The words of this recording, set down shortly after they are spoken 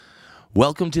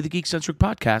Welcome to the Geek-Centric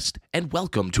Podcast, and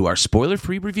welcome to our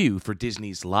spoiler-free review for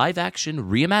Disney's live-action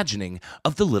reimagining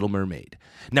of The Little Mermaid.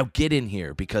 Now get in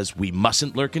here, because we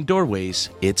mustn't lurk in doorways.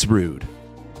 It's rude.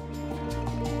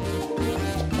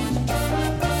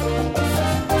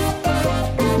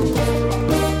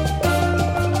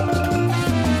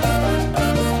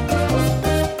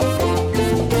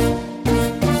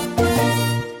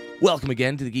 Welcome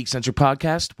again to the Geek-Centric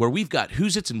Podcast, where we've got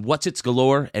who's its and what's its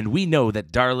galore, and we know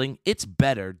that, darling, it's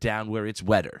better down where it's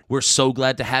wetter. We're so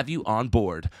glad to have you on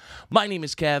board. My name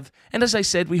is Kev, and as I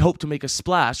said, we hope to make a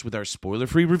splash with our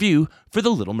spoiler-free review for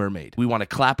The Little Mermaid. We want to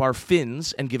clap our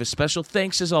fins and give a special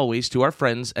thanks, as always, to our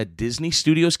friends at Disney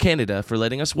Studios Canada for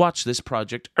letting us watch this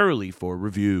project early for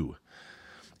review.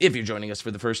 If you're joining us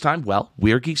for the first time, well,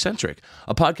 we're Geek-Centric,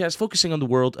 a podcast focusing on the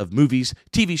world of movies,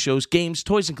 TV shows, games,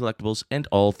 toys, and collectibles, and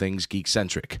all things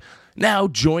Geek-Centric. Now,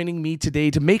 joining me today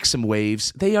to make some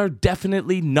waves, they are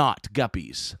definitely not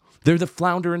guppies. They're the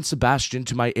Flounder and Sebastian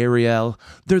to my Ariel.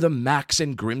 They're the Max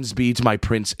and Grimsby to my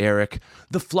Prince Eric.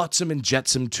 The Flotsam and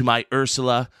Jetsam to my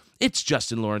Ursula. It's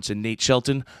Justin Lawrence and Nate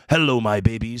Shelton. Hello, my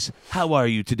babies. How are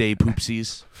you today,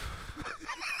 poopsies?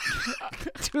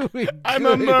 I'm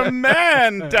a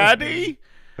merman, Daddy.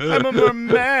 I'm a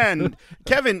merman.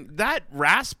 Kevin, that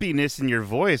raspiness in your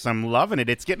voice, I'm loving it.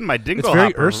 It's getting my dingle. It's very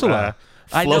hopper, Ursula.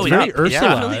 I know, It's very it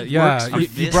Ursula. really Yeah, works for you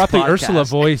this brought the podcast. Ursula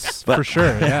voice for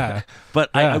sure. Yeah, But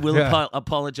I will yeah.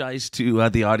 apologize to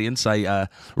the audience. I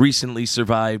recently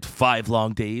survived 5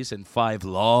 long days and 5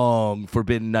 long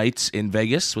forbidden nights in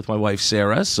Vegas with my wife,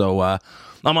 Sarah. So I'm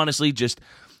honestly just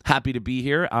happy to be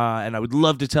here, and I would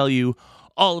love to tell you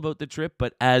all about the trip,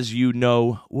 but as you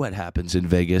know, what happens in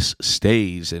Vegas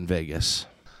stays in Vegas.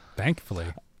 Thankfully.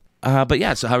 But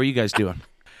yeah, so how are you guys doing?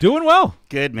 Doing well.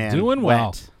 Good, man. Doing well.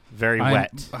 Wet. Very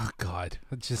wet. Oh, God.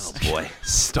 Just Oh, boy.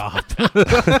 stop.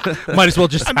 Might as well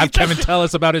just have Kevin tell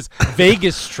us about his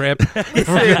Vegas trip.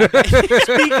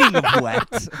 Speaking of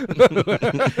wet.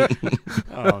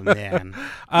 Oh, man.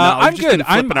 I'm good.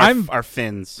 Our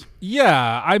fins.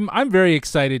 Yeah, I'm very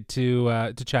excited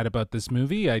to chat about this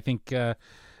movie. I think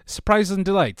surprises and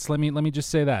delights. Let me just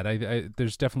say that.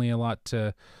 There's definitely a lot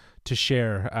to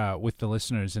share with the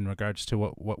listeners in regards to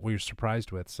what we're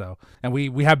surprised with. So, and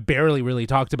we have barely really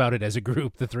talked about it as a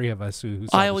group, the three of us who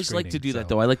saw I the always like to screening, do that,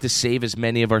 though. I like to save as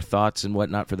many of our thoughts and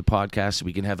whatnot for the podcast so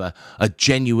we can have a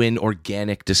genuine,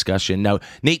 organic discussion. Now,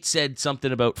 Nate said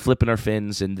something about flipping our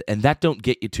fins, and that don't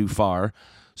get you too far,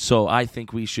 so I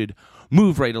think we should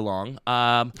move right along.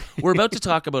 We're about to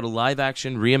talk about a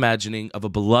live-action reimagining of a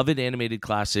beloved animated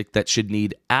classic that should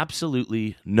need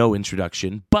absolutely no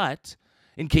introduction, but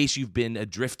in case you've been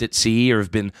adrift at sea or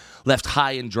have been left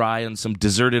high and dry on some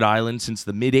deserted island since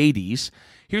the mid-'80s,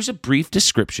 here's a brief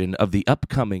description of the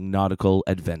upcoming nautical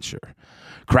adventure.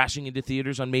 Crashing into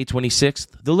theaters on May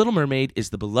 26th, The Little Mermaid is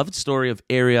the beloved story of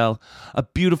Ariel, a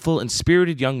beautiful and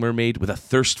spirited young mermaid with a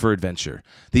thirst for adventure.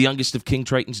 The youngest of King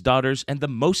Triton's daughters and the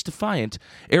most defiant,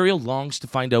 Ariel longs to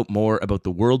find out more about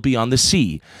the world beyond the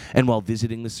sea, and while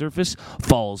visiting the surface,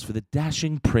 falls for the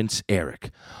dashing Prince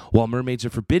Eric. While mermaids are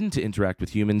forbidden to interact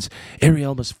with humans,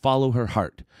 Ariel must follow her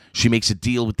heart. She makes a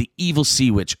deal with the evil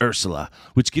sea witch Ursula,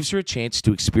 which gives her a chance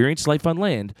to experience life on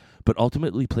land, but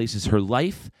ultimately places her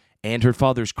life and her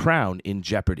father's crown in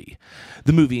jeopardy.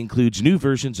 The movie includes new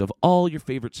versions of all your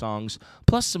favorite songs,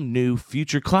 plus some new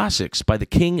future classics by the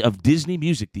king of Disney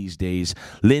music these days,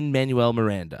 Lin-Manuel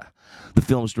Miranda. The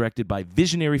film is directed by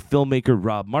visionary filmmaker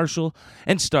Rob Marshall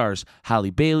and stars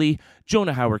Halle Bailey,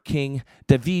 Jonah Hauer-King,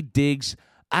 Daveed Diggs,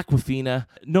 Awkwafina,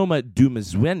 Noma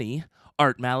Dumezweni,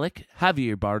 Art Malik,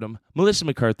 Javier Bardem, Melissa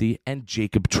McCarthy, and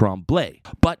Jacob Tremblay.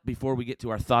 But before we get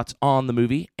to our thoughts on the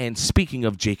movie, and speaking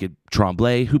of Jacob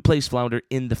Tremblay, who plays Flounder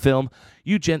in the film,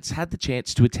 you gents had the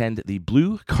chance to attend the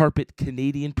blue carpet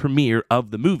Canadian premiere of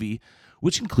the movie,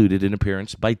 which included an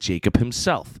appearance by Jacob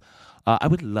himself. I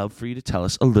would love for you to tell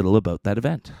us a little about that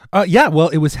event. Yeah, well,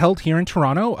 it was held here in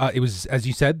Toronto. It was, as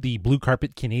you said, the blue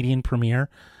carpet Canadian premiere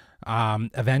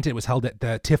event. It was held at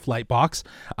the TIFF Lightbox.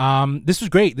 This was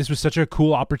great. This was such a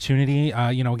cool opportunity.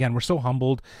 Again, we're so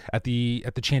humbled at the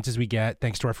chances we get,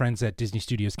 thanks to our friends at Disney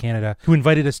Studios Canada, who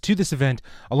invited us to this event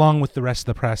along with the rest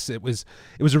of the press. It was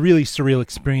a really surreal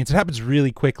experience. It happens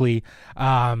really quickly.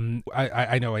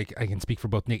 I know I can speak for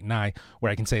both Nate and I,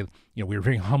 where I can say, we were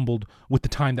very humbled with the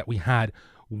time that we had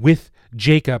with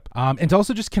Jacob, and to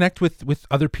also just connect with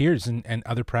other peers and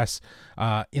other press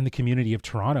in the community of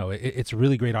Toronto. It's a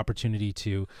really great opportunity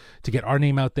to get our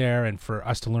name out there and for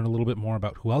us to learn a little bit more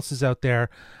about who else is out there.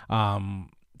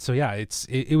 So yeah,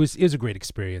 it was a great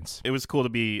experience. It was cool to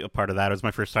be a part of that. It was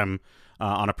my first time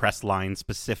on a press line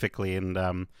specifically,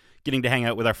 and getting to hang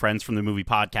out with our friends from the movie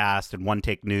podcast and One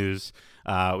Take News.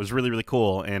 It was really, really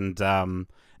cool.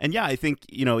 And yeah, I think,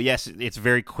 yes, it's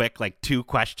very quick, like 2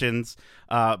 questions.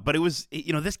 But it was,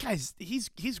 this guy's,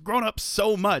 he's grown up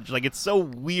so much. Like, it's so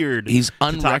weird. He's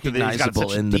to talk to him. He's got unrecognizable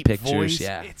such a in the deep pictures. voice.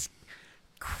 Yeah. It's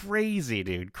crazy,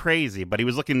 dude. Crazy. But he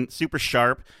was looking super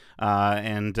sharp.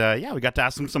 And we got to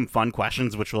ask him some fun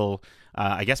questions, which will,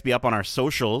 I guess, be up on our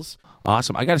socials.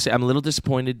 Awesome. I got to say, I'm a little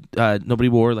disappointed nobody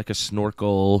wore like a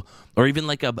snorkel or even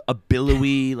like a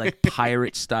billowy, like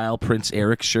pirate-style Prince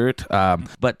Eric shirt.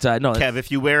 But no. Kev, if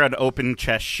you wear an open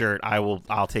chest shirt,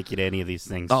 I'll take you to any of these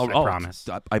things. I promise.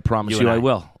 I promise you I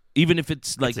will. Even if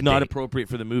it's like a not date. appropriate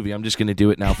for the movie, I'm just going to do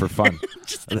it now for fun.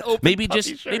 maybe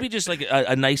just like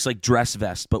a nice like dress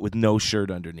vest, but with no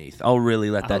shirt underneath. I'll really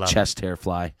let that chest hair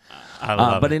fly.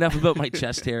 But enough about my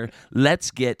chest hair.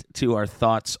 Let's get to our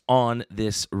thoughts on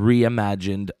this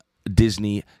reimagined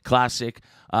Disney classic.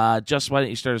 Just why don't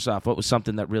you start us off? What was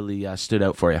something that really stood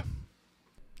out for you?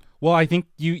 Well, I think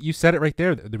you said it right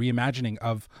there. The reimagining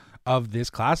of this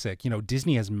classic.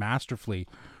 Disney has masterfully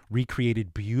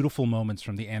recreated beautiful moments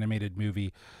from the animated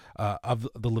movie of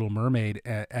The Little Mermaid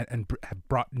and have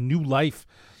brought new life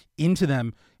into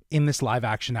them in this live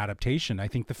action adaptation. I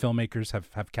think the filmmakers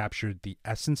have captured the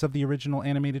essence of the original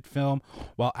animated film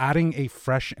while adding a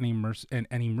fresh and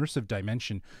immersive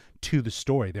dimension to the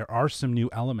story. There are some new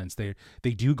elements. They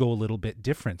do go a little bit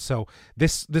different. So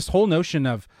this whole notion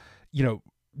of,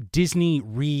 Disney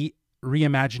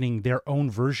reimagining their own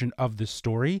version of the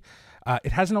story,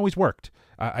 it hasn't always worked.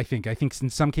 I think in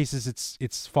some cases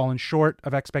it's fallen short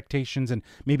of expectations and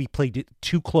maybe played it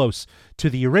too close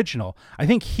to the original. I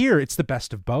think here it's the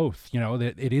best of both.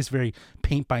 That it is very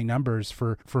paint by numbers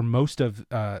for most of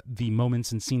the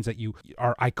moments and scenes that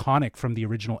are iconic from the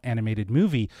original animated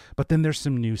movie. But then there's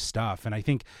some new stuff, and I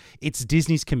think it's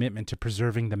Disney's commitment to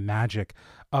preserving the magic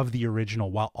of the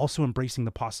original while also embracing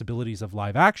the possibilities of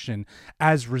live action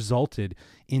as resulted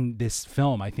in this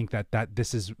film. I think that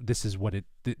this is what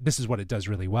it does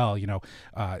really well.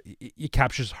 It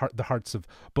captures the hearts of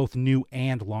both new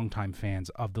and longtime fans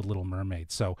of The Little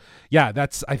Mermaid. So yeah,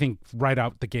 that's, I think, right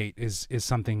out the gate is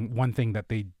one thing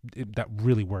that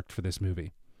really worked for this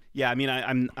movie. Yeah, I mean,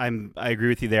 I agree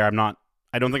with you there.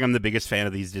 I don't think I'm the biggest fan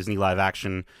of these Disney live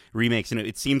action remakes, and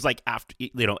it seems like after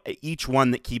each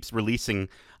one that keeps releasing,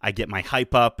 I get my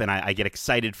hype up and I get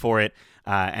excited for it,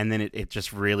 and then it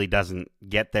just really doesn't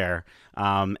get there.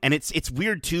 And it's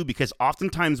weird too, because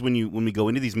oftentimes when we go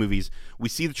into these movies, we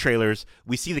see the trailers,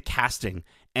 we see the casting,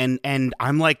 and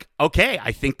I'm like, okay,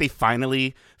 I think they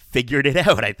finally figured it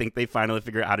out. I think they finally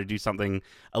figured out how to do something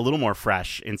a little more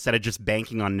fresh instead of just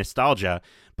banking on nostalgia.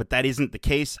 But that isn't the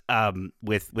case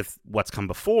with what's come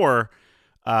before,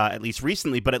 at least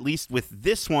recently. But at least with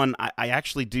this one, I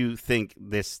actually do think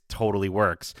this totally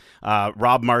works.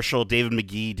 Rob Marshall, David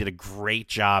McGee did a great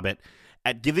job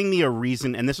at giving me a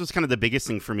reason, and this was kind of the biggest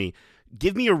thing for me.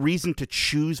 Give me a reason to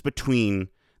choose between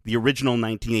the original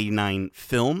 1989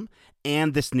 film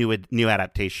and this new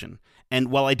adaptation.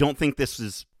 And while I don't think this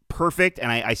is perfect,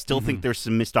 and I still think there's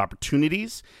some missed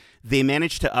opportunities, they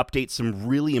managed to update some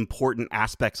really important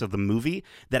aspects of the movie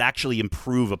that actually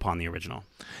improve upon the original.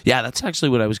 Yeah, that's actually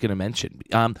what I was going to mention.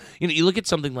 You look at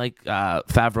something like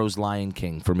Favreau's Lion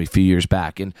King from a few years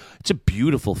back, and it's a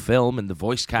beautiful film, and the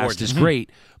voice cast is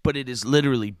great, but it is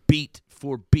literally beat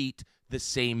for beat the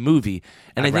same movie.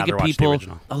 And I think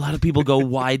a lot of people go,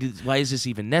 why is this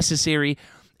even necessary?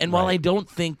 And while I don't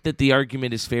think that the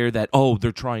argument is fair that,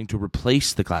 they're trying to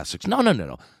replace the classics. No.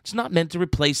 It's not meant to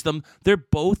replace them. They're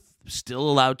both still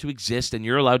allowed to exist, and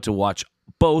you're allowed to watch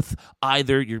both.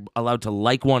 Either you're allowed to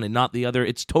like one and not the other.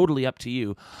 It's totally up to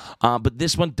you. But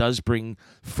this one does bring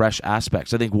fresh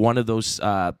aspects. I think one of those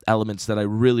elements that I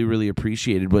really, really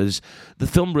appreciated was the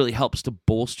film really helps to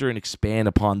bolster and expand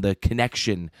upon the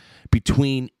connection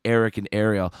between Eric and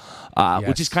Ariel,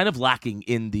 which is kind of lacking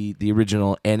in the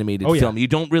original animated film. You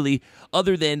don't really,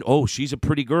 other than, she's a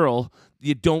pretty girl,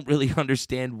 you don't really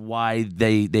understand why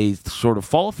they sort of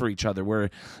fall for each other, where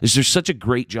there's such a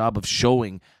great job of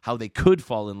showing how they could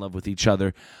fall in love with each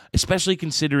other, especially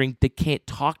considering they can't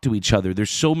talk to each other.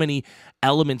 There's so many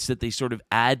elements that they sort of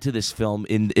add to this film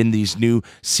in these new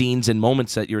scenes and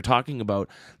moments that you're talking about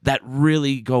that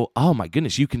really go, oh my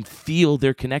goodness, you can feel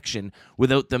their connection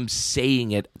without them saying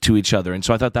it to each other. And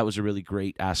so I thought that was a really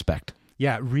great aspect.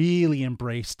 Yeah, really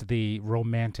embraced the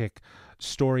romantic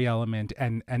story element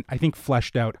and I think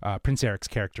fleshed out Prince Eric's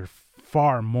character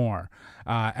far more.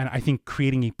 And I think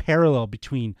creating a parallel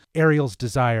between Ariel's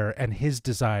desire and his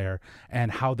desire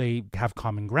and how they have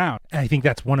common ground. And I think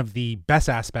that's one of the best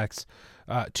aspects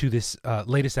to this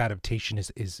latest adaptation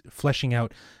is fleshing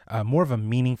out more of a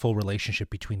meaningful relationship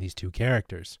between these two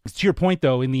characters. To your point,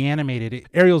 though, in the animated,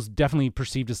 Ariel's definitely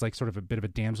perceived as like sort of a bit of a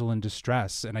damsel in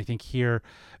distress, and I think here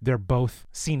they're both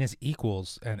seen as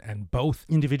equals and both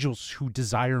individuals who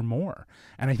desire more.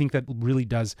 And I think that really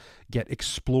does get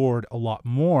explored a lot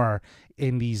more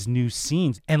in these new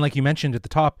scenes. And like you mentioned at the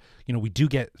top, we do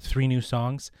get 3 new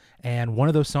songs, and one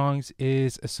of those songs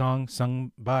is a song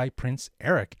sung by Prince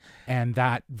Eric, and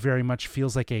that very much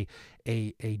feels like a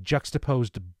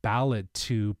juxtaposed ballad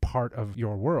to Part of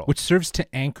Your World, which serves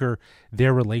to anchor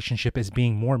their relationship as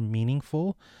being more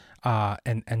meaningful,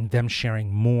 and them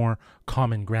sharing more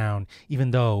common ground,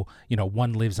 even though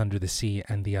one lives under the sea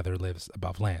and the other lives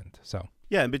above land. So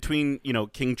yeah, and between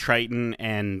King Triton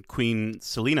and Queen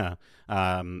Selena,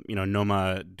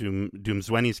 Noma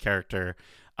Doomsweni's character,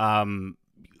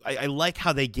 I like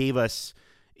how they gave us.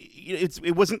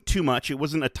 It wasn't too much. It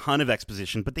wasn't a ton of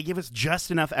exposition, but they gave us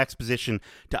just enough exposition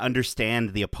to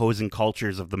understand the opposing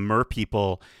cultures of the mer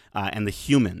people and the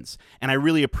humans. And I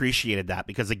really appreciated that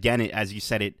because, again, as you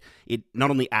said, it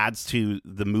not only adds to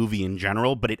the movie in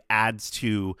general, but it adds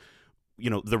to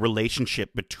the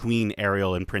relationship between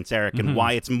Ariel and Prince Eric and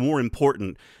why it's more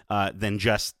important than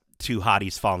just 2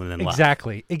 hotties falling in love.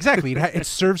 Exactly. It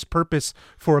serves purpose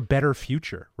for a better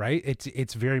future, right?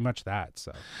 It's very much that.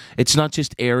 So it's not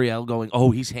just Ariel going, "Oh,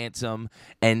 he's handsome,"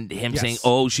 and him saying,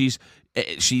 "Oh, she's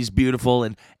beautiful,"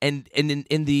 and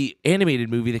in the animated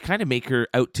movie, they kind of make her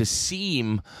out to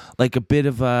seem like a bit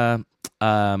of a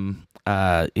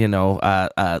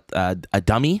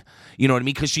dummy. You know what I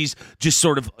mean? Because she's just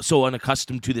sort of so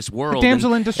unaccustomed to this world. A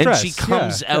damsel in distress. And she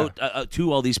comes out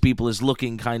to all these people as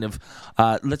looking kind of,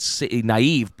 let's say,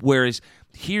 naive. Whereas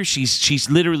here she's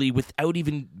literally, without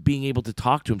even being able to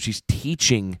talk to him, she's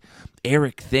teaching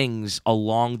Eric things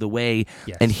along the way.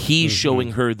 Yes. And he's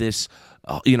showing her this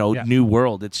new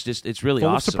world. It's really full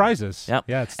awesome. Of surprises.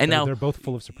 Yeah. And now they're both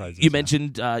full of surprises. You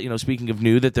mentioned, speaking of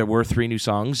new, that there were 3 new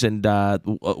songs, and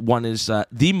one is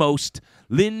the most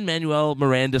Lin-Manuel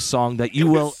Miranda song that you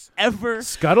will ever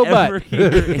hear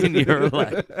in your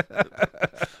life.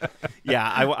 Yeah,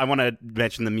 I want to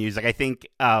mention the music. I think.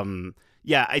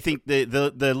 I think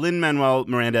the Lin-Manuel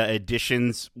Miranda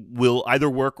editions will either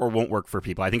work or won't work for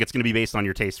people. I think it's going to be based on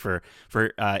your taste for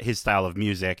his style of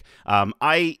music.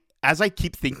 As I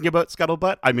keep thinking about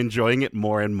Scuttlebutt, I'm enjoying it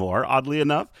more and more, oddly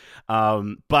enough.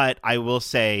 But I will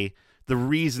say the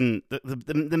reason,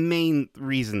 the main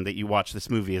reason that you watch this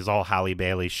movie is all Halle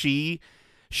Bailey. She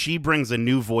brings a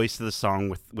new voice to the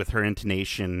song with her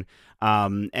intonation.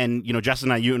 And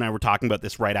Justin and you and I were talking about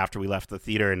this right after we left the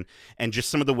theater, and just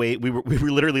some of the way we were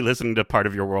literally listening to Part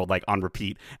of Your World like on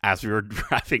repeat as we were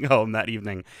driving home that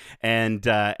evening, and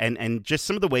just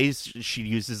some of the ways she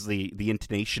uses the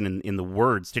intonation in the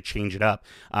words to change it up.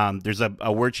 There's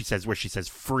a word she says where she says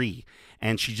free,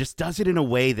 and she just does it in a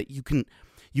way that you can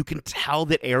tell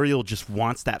that Ariel just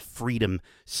wants that freedom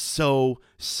so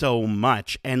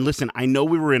much. And listen, I know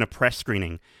we were in a press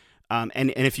screening.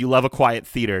 And if you love a quiet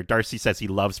theater, Darcy says he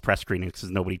loves press screenings because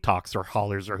nobody talks or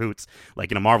hollers or hoots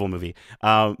like in a Marvel movie.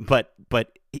 But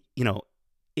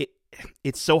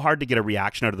it's so hard to get a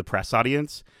reaction out of the press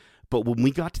audience. But when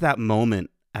we got to that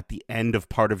moment at the end of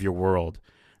Part of Your World,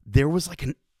 there was like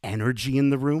an energy in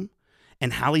the room,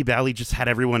 and Halle Bailey just had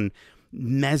everyone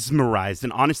mesmerized.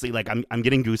 And honestly, like I'm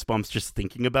getting goosebumps just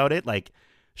thinking about it. Like,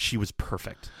 she was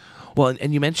perfect. Well,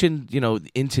 and you mentioned,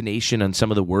 intonation on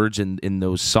some of the words in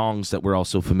those songs that we're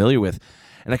also familiar with.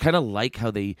 And I kind of like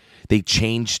how they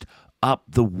changed up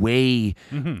the way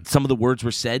some of the words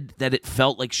were said, that it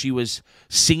felt like she was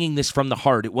singing this from the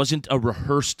heart. It wasn't a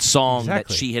rehearsed song that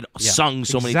she had sung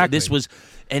so many times. This was,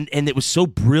 and it was so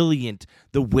brilliant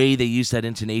the way they used that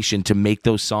intonation to make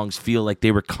those songs feel like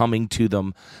they were coming to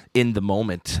them in the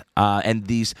moment. And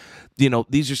these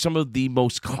are some of the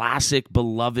most classic,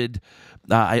 beloved,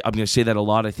 I'm going to say that a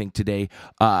lot, I think, today,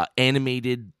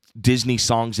 animated Disney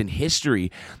songs in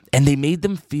history, and they made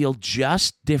them feel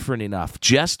just different enough,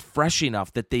 just fresh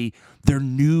enough that they're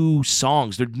new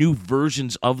songs, they're new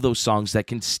versions of those songs that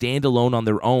can stand alone on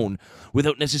their own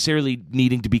without necessarily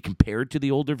needing to be compared to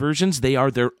the older versions. They are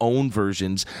their own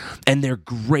versions, and they're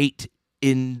great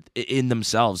in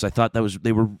themselves. I thought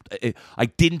I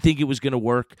didn't think it was going to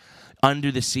work.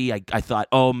 Under the Sea, I thought,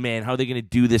 oh man, how are they going to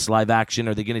do this live action?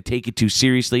 Are they going to take it too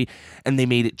seriously? And they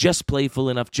made it just playful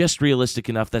enough, just realistic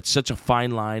enough. That's such a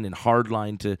fine line and hard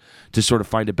line to sort of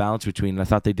find a balance between. And I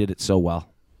thought they did it so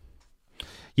well.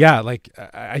 Yeah, like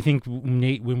I think,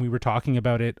 Nate, when we were talking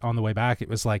about it on the way back, it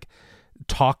was like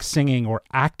talk singing or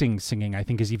acting singing, I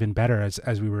think, is even better,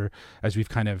 as we've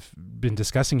kind of been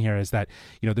discussing here, is that,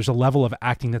 you know, there's a level of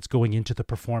acting that's going into the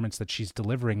performance that she's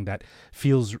delivering that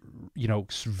feels, you know,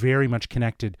 very much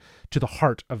connected to the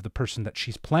heart of the person that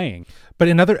she's playing. But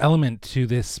another element to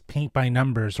this paint by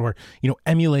numbers, or, you know,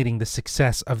 emulating the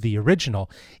success of the original,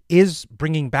 is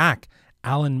bringing back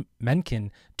Alan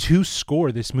Menken to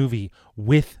score this movie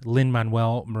with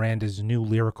Lin-Manuel Miranda's new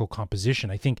lyrical composition.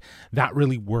 I think that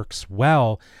really works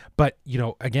well. But, you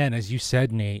know, again, as you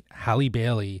said, Nate, Halle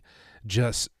Bailey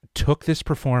just took this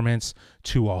performance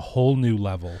to a whole new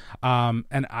level.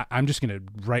 And I'm just going to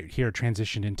right here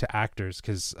transition into actors,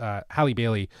 because Halle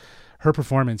Bailey, her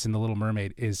performance in The Little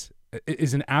Mermaid is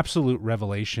an absolute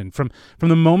revelation. From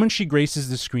the moment she graces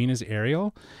the screen as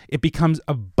Ariel, it becomes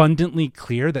abundantly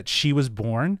clear that she was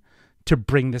born to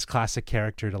bring this classic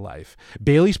character to life.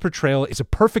 Bailey's portrayal is a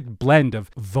perfect blend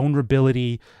of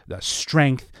vulnerability,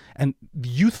 strength, and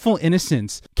youthful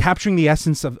innocence, capturing the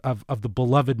essence of the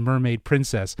beloved mermaid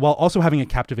princess, while also having a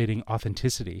captivating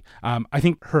authenticity. I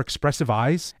think her expressive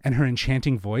eyes and her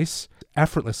enchanting voice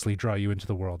effortlessly draw you into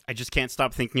the world. I just can't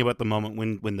stop thinking about the moment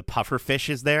when the puffer fish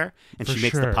is there and For she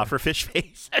makes sure. the puffer fish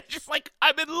face. I'm just like,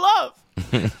 I'm in love.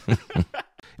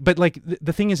 But like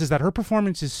the thing is that her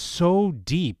performance is so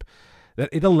deep that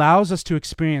it allows us to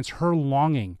experience her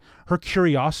longing, her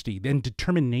curiosity, and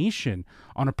determination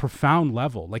on a profound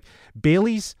level. Like,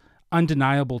 Bailey's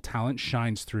undeniable talent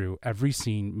shines through every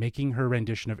scene, making her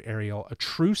rendition of Ariel a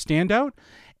true standout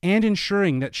and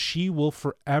ensuring that she will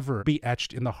forever be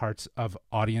etched in the hearts of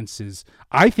audiences.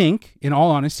 I think, in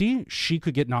all honesty, she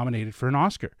could get nominated for an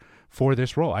Oscar for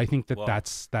this role. I think that Whoa.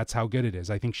 that's how good it is.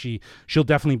 I think she'll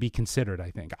definitely be considered.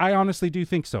 I honestly do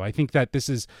think so. I think that this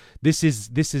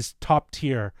is top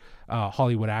tier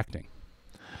Hollywood acting.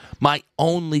 My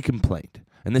only complaint,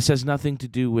 and this has nothing to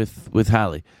do with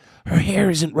Halle, her hair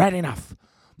isn't red enough.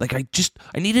 Like, I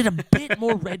needed a bit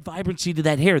more red vibrancy to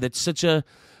that hair. That's such a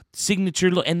signature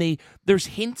look, and there's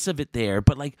hints of it there,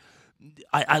 but like,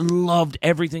 I loved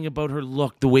everything about her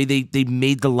look, the way they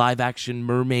made the live action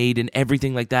mermaid and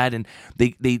everything like that, and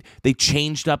they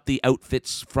changed up the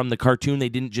outfits from the cartoon. They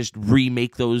didn't just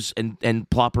remake those and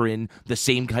plop her in the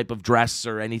same type of dress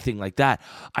or anything like that.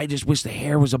 I just wish the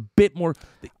hair was a bit more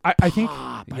I think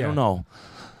I yeah. don't know.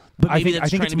 But maybe I think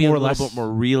trying it's to be more a or little less bit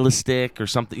more realistic or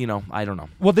something, you know, I don't know.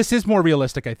 Well, this is more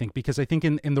realistic, I think, because I think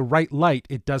in the right light,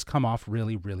 it does come off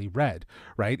really, really red,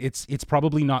 right? It's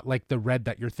probably not like the red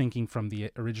that you're thinking from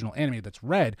the original anime that's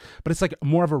red, but it's like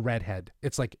more of a redhead.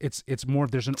 It's like it's more,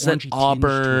 there's an orangey tinge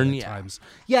auburn, to it at yeah. times.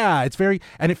 Yeah, it's very,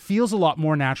 and it feels a lot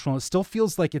more natural. It still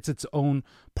feels like it's its own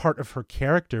part of her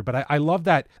character, but I love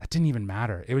that it didn't even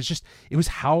matter. It was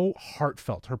how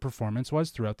heartfelt her performance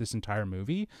was throughout this entire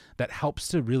movie that helps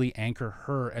to really anchor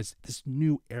her as this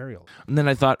new Ariel. And then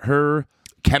I thought her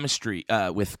chemistry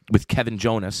with Kevin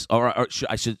Jonas, or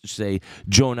I should say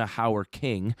Jonah Hauer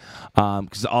King,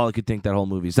 because all I could think that whole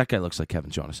movie is that guy looks like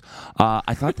Kevin Jonas.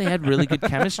 I thought they had really good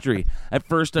chemistry. At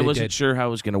first, I wasn't sure how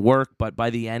it was going to work, but by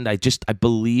the end, I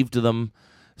believed them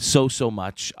so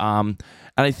much. And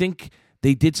I think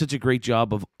they did such a great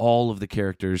job of all of the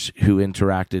characters who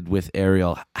interacted with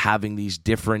Ariel having these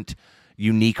different,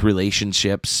 unique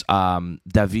relationships.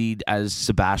 David as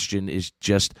Sebastian is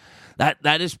just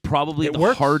that is probably It the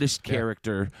works. hardest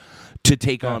character to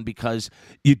take on, because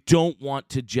you don't want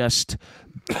to just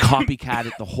copycat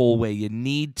it the whole way. You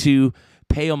need to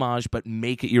pay homage but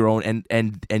make it your own,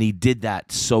 and he did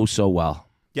that so well.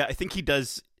 Yeah, I think he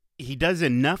does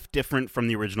enough different from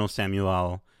the original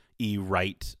Samuel E.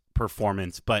 Wright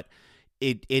performance, but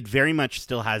it very much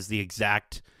still has the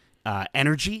exact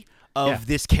energy of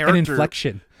this character. An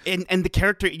inflection. And the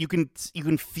character, you can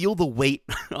feel the weight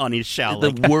on his shell.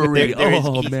 The worry.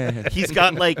 Man, he's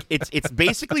got like it's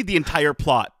basically the entire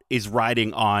plot is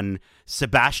riding on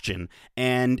Sebastian,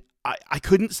 and I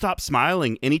couldn't stop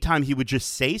smiling anytime he would just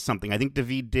say something. I think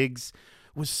David Diggs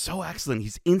was so excellent.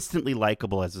 He's instantly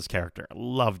likable as his character. I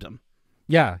loved him.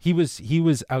 Yeah, he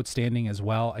was outstanding as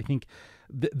well. I think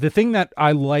the thing that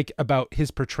I like about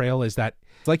his portrayal is that,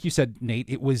 like you said, Nate,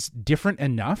 it was different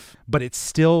enough, but it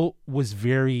still was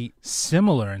very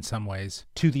similar in some ways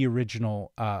to the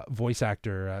original voice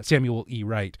actor, Samuel E.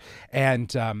 Wright.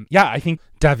 And I think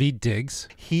David Diggs,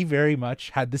 he very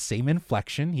much had the same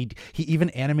inflection. He even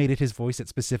animated his voice at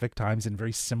specific times in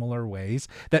very similar ways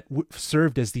that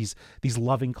served as these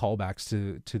loving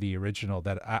callbacks to the original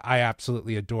that I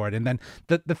absolutely adored. And then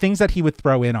the things that he would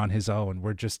throw in on his own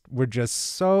were just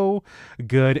so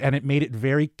good, and it made it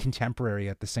very contemporary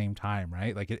at the same time,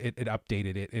 right? Like it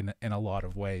updated it in a lot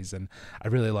of ways, and I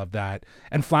really love that.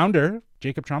 And Flounder,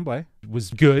 Jacob Tremblay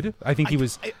was good. I think he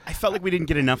was. I felt like we didn't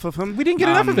get enough of him. We didn't get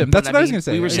enough of him. That's what I was going to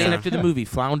say. We were saying after the movie,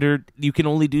 Flounder, you can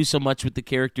only do so much with the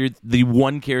character, the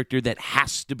one character that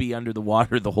has to be under the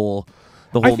water the whole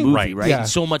movie, right? Yeah. And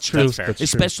so much, True.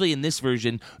 especially in this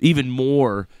version, even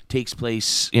more takes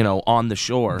place, on the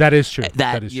shore. That is true.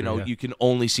 That, is true, yeah. you can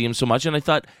only see him so much. And I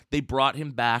thought they brought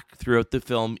him back throughout the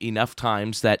film enough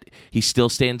times that he still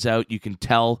stands out. You can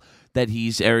tell that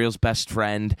he's Ariel's best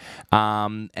friend.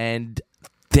 And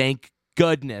thank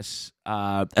goodness,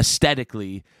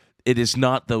 aesthetically, it is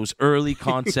not those early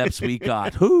concepts we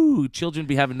got. Children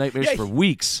be having nightmares for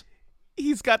weeks.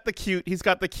 He's got the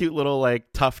cute little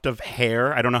like tuft of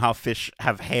hair. I don't know how fish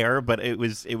have hair, but it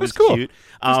was cool. cute.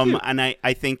 And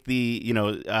I think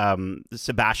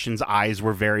Sebastian's eyes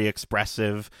were very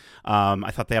expressive.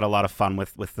 I thought they had a lot of fun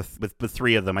with the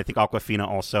three of them. I think Awkwafina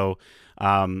also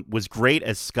was great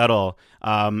as Scuttle.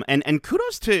 And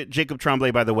kudos to Jacob Tremblay,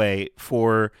 by the way,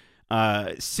 for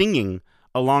singing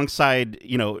alongside,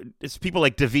 it's people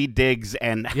like Daveed Diggs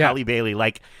and Halle Bailey.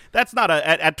 Like, that's not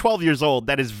at 12 years old,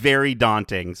 that is very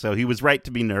daunting. So he was right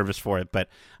to be nervous for it. But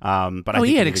I think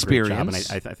he had did a great job, experience.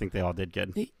 and I think they all did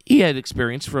good. He had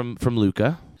experience from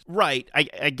Luca. Right.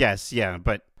 I guess, yeah.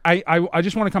 But I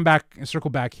just want to come back and circle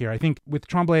back here. I think with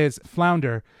Tremblay as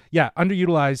Flounder,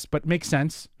 underutilized, but makes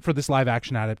sense for this live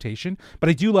action adaptation. But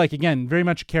I do like, again, very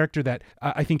much a character that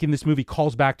I think in this movie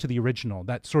calls back to the original,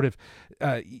 that sort of,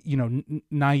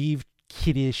 naive,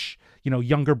 kiddish,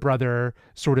 younger brother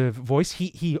sort of voice.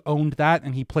 He owned that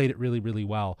and he played it really, really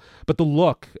well. But the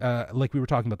look, like we were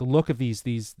talking about, the look of these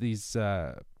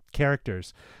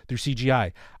characters through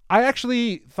CGI, I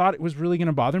actually thought it was really going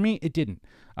to bother me. It didn't.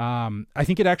 I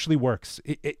think it actually works.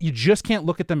 You just can't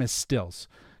look at them as stills,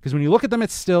 because when you look at them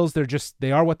as stills,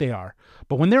 they are what they are.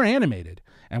 But when they're animated,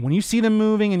 and when you see them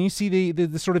moving, and you see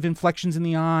the sort of inflections in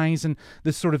the eyes and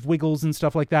the sort of wiggles and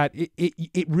stuff like that,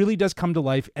 it really does come to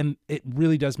life, and it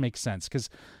really does make sense. Because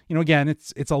again,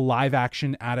 it's a live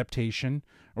action adaptation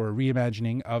or a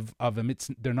reimagining of them.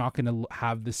 They're not going to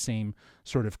have the same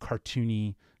sort of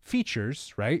cartoony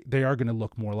features, right? They are going to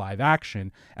look more live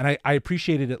action, and I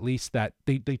appreciated at least that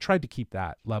they tried to keep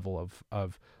that level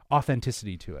of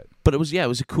authenticity to it. But it was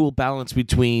a cool balance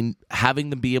between having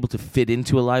them be able to fit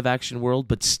into a live action world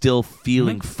but still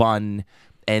feeling fun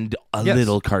and a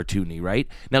little cartoony, right?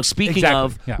 Now, speaking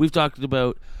of, we've talked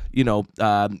about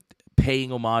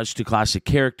paying homage to classic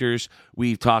characters.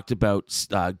 We've talked about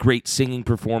great singing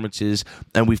performances,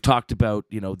 and we've talked about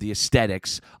the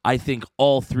aesthetics. I think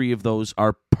all three of those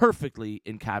are perfectly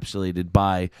encapsulated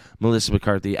by Melissa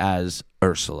McCarthy as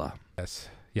Ursula. Yes,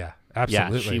 yeah,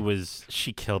 absolutely. Yeah,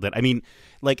 she killed it. I mean,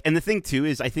 like, and the thing too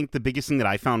is, I think the biggest thing that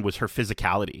I found was her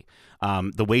physicality.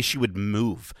 The way she would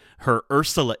move, her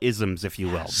Ursula-isms, if you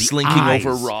will, the slinking eyes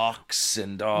over rocks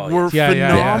and were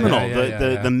phenomenal.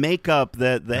 The makeup,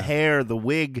 the hair, the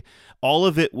wig, all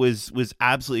of it was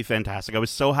absolutely fantastic. I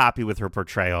was so happy with her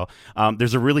portrayal.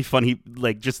 There's a really funny,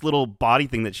 like, just little body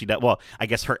thing that she did. Well, I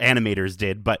guess her animators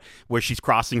did, but where she's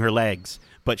crossing her legs,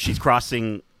 but she's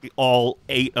crossing all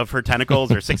 8 of her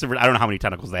tentacles or 6 of her. I don't know how many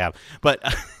tentacles they have, but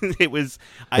it was.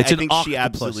 I think she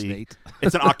absolutely. Nate.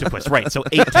 It's an octopus, right? So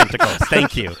 8 tentacles.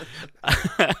 Thank you.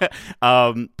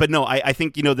 But no, I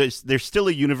think there's still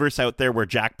a universe out there where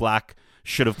Jack Black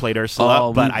should have played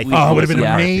Ursula, but I think it would have been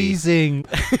amazing.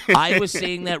 I was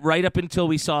saying that right up until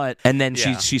we saw it, and then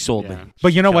she sold me.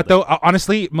 But you know what, though?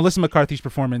 Honestly, Melissa McCarthy's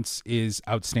performance is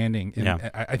outstanding.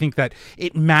 I think that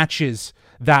it matches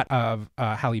that of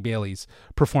Halle Bailey's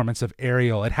performance of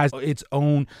Ariel. It has its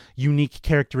own unique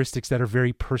characteristics that are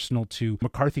very personal to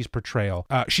McCarthy's portrayal.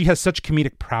 She has such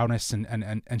comedic prowess,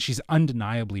 and she's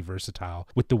undeniably versatile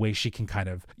with the way she can kind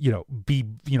of be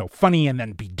funny and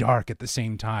then be dark at the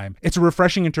same time. It's a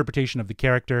refreshing interpretation of the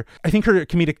character. I think her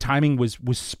comedic timing was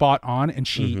spot on, and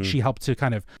she helped to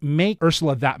kind of make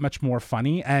Ursula that much more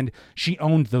funny, and she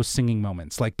owned those singing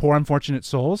moments, like Poor Unfortunate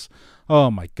Souls. Oh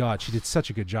my God, she did such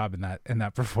a good job in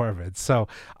that performance. So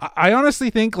I honestly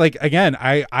think, like, again,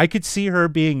 I could see her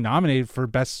being nominated for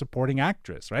Best Supporting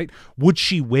Actress, right? Would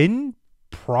she win?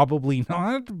 Probably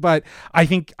not, but I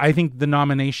think the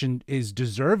nomination is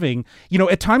deserving.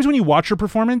 At times when you watch her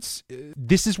performance,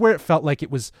 this is where it felt like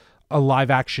it was a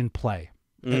live action play.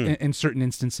 In certain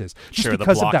instances, just sure,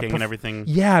 because the blocking of that and everything.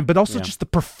 Yeah, but also just the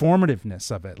performativeness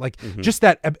of it, like just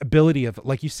that ability of,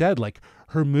 like you said, like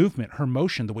her movement, her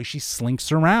motion, the way she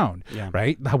slinks around,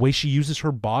 right? The way she uses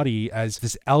her body as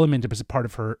this element, as a part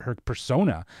of her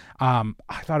persona. I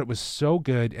thought it was so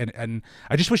good, and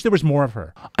I just wish there was more of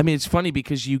her. I mean, it's funny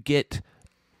because you get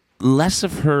less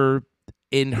of her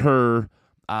in her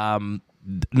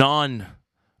non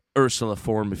Ursula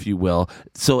form, if you will.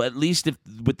 So at least if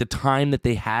with the time that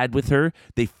they had with her,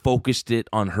 they focused it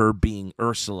on her being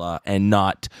Ursula and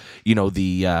not,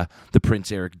 the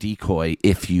Prince Eric decoy,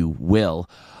 if you will.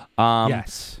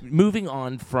 Yes. Moving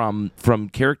on from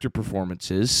character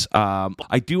performances,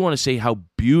 I do want to say how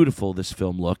beautiful this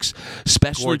film looks,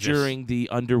 especially Gorgeous. during the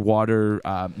underwater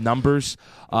numbers.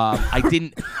 I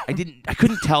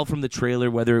couldn't tell from the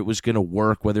trailer whether it was going to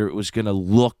work, whether it was going to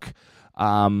look.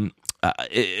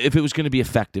 If it was going to be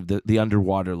effective, the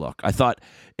underwater look. I thought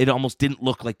it almost didn't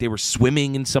look like they were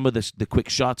swimming in some of the quick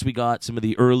shots we got, some of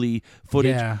the early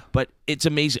footage. Yeah. But it's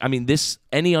amazing. I mean,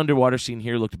 any underwater scene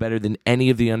here looked better than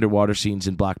any of the underwater scenes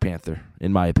in Black Panther,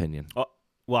 in my opinion. Oh,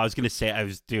 well, I was going to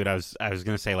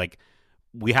say, like,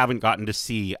 we haven't gotten to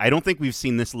see. I don't think we've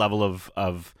seen this level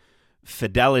of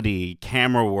fidelity,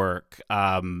 camera work.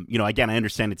 Again, I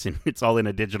understand it's all in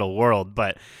a digital world,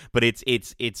 but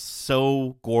it's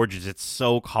so gorgeous, it's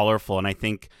so colorful, and I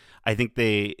think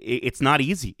it's not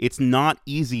easy. It's not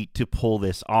easy to pull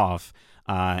this off.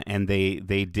 And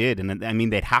they did, and I mean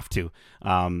they'd have to,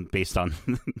 based on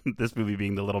this movie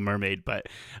being The Little Mermaid. But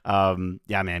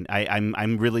yeah, man,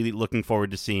 I'm really looking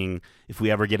forward to seeing if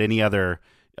we ever get any other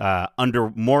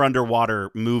more underwater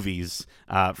movies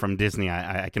from Disney.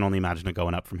 I can only imagine it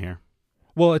going up from here.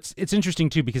 Well, it's interesting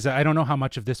too because I don't know how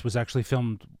much of this was actually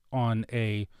filmed on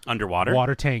a underwater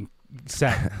water tank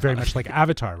set, very much like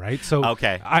Avatar, right? So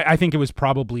okay, I think it was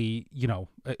probably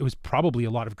a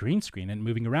lot of green screen and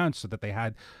moving around so that they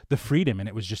had the freedom, and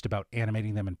it was just about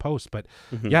animating them in post. But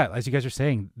yeah, as you guys are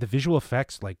saying, the visual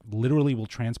effects like literally will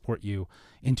transport you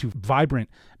into vibrant,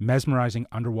 mesmerizing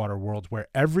underwater worlds where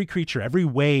every creature, every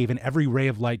wave, and every ray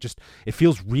of light it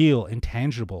feels real and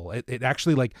tangible. It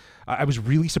actually, I was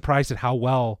really surprised at how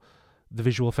well the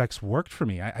visual effects worked for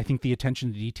me. I think the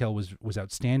attention to detail was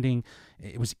outstanding.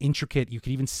 It was intricate. You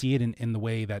could even see it in the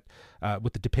way that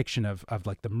with the depiction of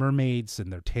like the mermaids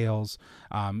and their tails.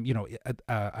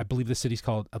 I believe the city's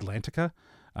called Atlantica.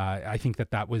 I think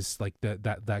that was like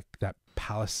that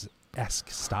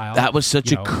palace-esque style. That was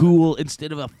such a cool,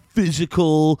 instead of a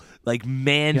physical, like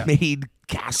man-made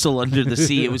castle under the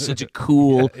sea, it was such a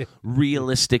cool,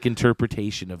 realistic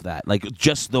interpretation of that. Like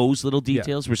just those little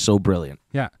details were so brilliant.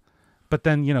 Yeah. But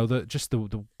then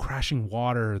the crashing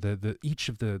water, each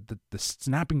of the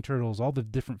snapping turtles, all the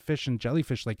different fish and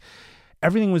jellyfish, like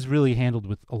everything was really handled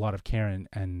with a lot of care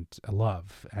and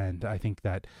love. And I think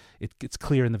that it's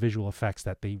clear in the visual effects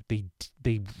that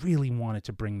they really wanted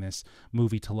to bring this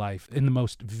movie to life in the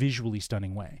most visually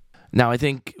stunning way. Now I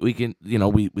think we can,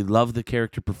 we love the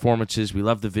character performances, we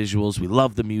love the visuals, we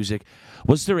love the music.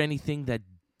 Was there anything that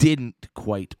didn't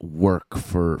quite work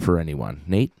for anyone,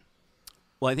 Nate?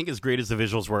 Well, I think as great as the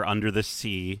visuals were under the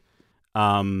sea,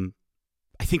 I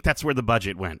think that's where the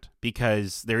budget went,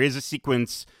 because there is a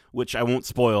sequence which I won't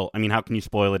spoil. I mean, how can you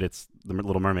spoil it? It's The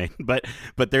Little Mermaid. But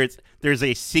there's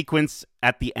a sequence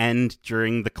at the end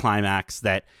during the climax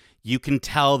that you can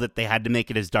tell that they had to make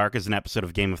it as dark as an episode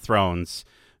of Game of Thrones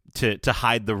to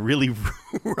hide the really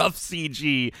rough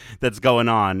CG that's going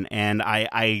on. And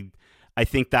I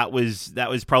think that was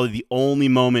probably the only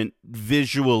moment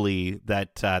visually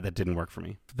that didn't work for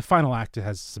me. The final act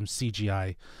has some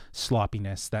CGI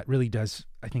sloppiness that really does,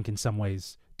 I think, in some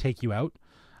ways take you out.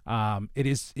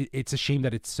 It's a shame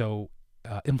that it's so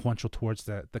influential towards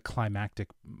the climactic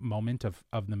moment of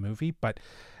the movie. But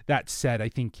that said, I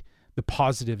think the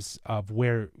positives of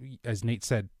where, as Nate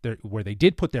said, where they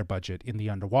did put their budget in the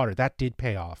underwater, that did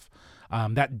pay off.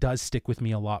 That does stick with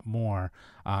me a lot more.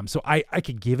 So I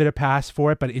could give it a pass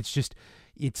for it, but it's just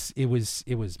it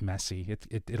was messy.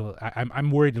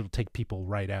 I'm worried it'll take people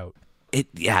right out.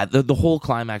 The whole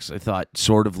climax I thought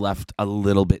sort of left a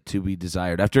little bit to be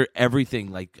desired after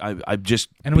everything. Like I'm just,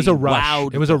 and it was a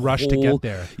rush. It was a rush to get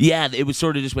there. Yeah, it was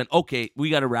sort of just went, okay, we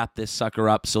got to wrap this sucker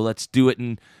up, so let's do it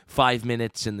in 5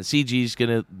 minutes, and the CG's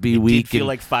gonna be weak. It did feel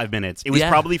like 5 minutes. It was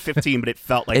probably 15, but it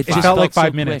felt like it felt like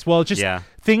 5 minutes. Quick. Well,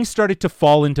 things started to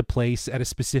fall into place at a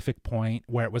specific point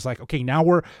where it was like, okay, now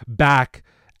we're back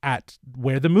at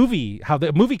where the movie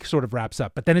sort of wraps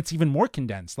up, but then it's even more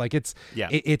condensed. Like it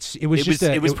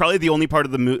was probably the only part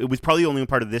of the movie. It was probably the only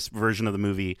part of this version of the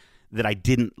movie that I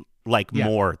didn't like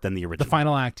more than the original. The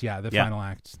final act, final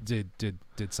act did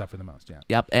suffer the most. Yeah.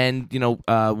 Yep. And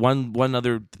one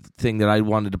other thing that I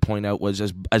wanted to point out was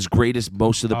as great as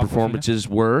most of the performances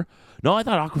were. No, I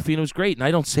thought Awkwafina was great, and I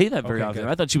don't say that very often.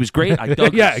 Good. I thought she was great. I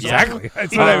thought, yeah, exactly.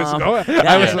 That's what I was going.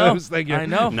 I was thinking. I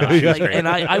know. No, and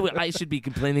I should be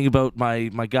complaining about my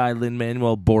guy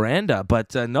Lin-Manuel Miranda,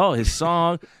 but no, his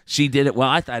song, she did it well.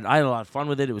 I had a lot of fun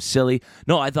with it. It was silly.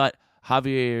 No, I thought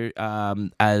Javier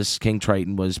as King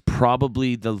Triton was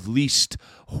probably the least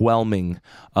whelming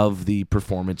of the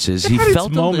performances. He had its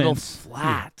felt a little moments.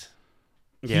 flat.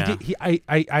 Yeah.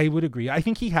 I would agree. I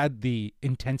think he had the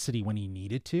intensity when he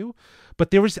needed to,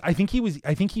 but there was. I think he was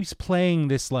playing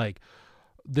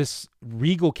this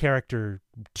regal character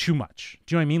too much.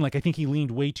 Do you know what I mean? Like, I think he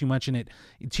leaned way too much in it.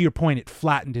 To your point, it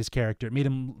flattened his character. It made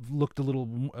him look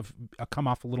come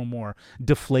off a little more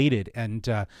deflated. And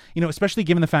especially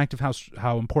given the fact of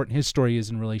how important his story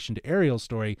is in relation to Ariel's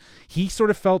story, he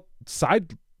sort of felt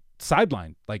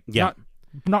sidelined. Like,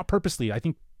 not purposely. I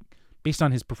think based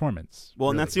on his performance.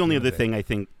 Well, and that's the only other thing I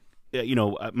think.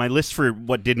 My list for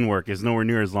what didn't work is nowhere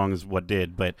near as long as what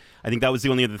did. But I think that was the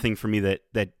only other thing for me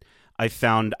that I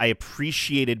found I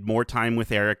appreciated more time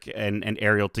with Eric and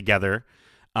Ariel together.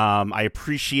 I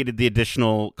appreciated the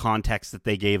additional context that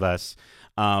they gave us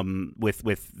with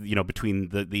between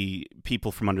the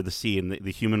people from under the sea and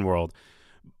the human world.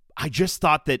 I just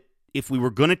thought that if we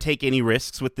were going to take any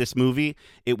risks with this movie,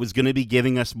 it was going to be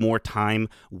giving us more time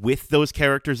with those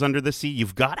characters under the sea.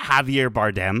 You've got Javier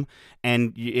Bardem,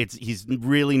 and he's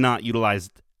really not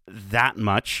utilized that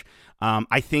much.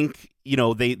 I think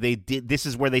they did. This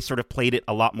is where they sort of played it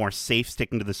a lot more safe,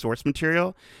 sticking to the source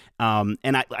material. And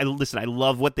I listen. I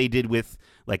love what they did with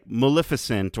like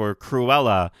Maleficent or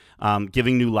Cruella,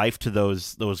 giving new life to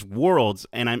those worlds.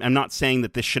 And I'm not saying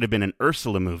that this should have been an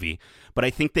Ursula movie, but I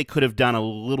think they could have done a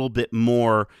little bit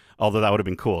more. Although that would have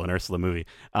been cool, an Ursula movie.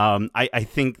 I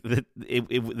think that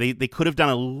they could have done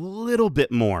a little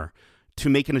bit more to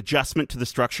make an adjustment to the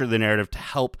structure of the narrative to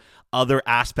help other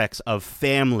aspects of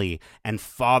family and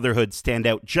fatherhood stand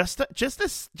out just a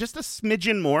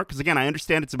smidgen more. Because again, I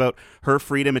understand it's about her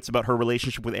freedom, it's about her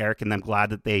relationship with Eric, and I'm glad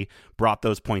that they brought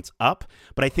those points up.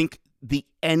 But I think the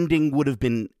ending would have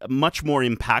been much more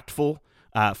impactful,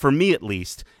 for me at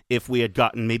least, if we had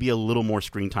gotten maybe a little more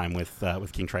screen time with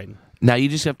King Triton. Now, you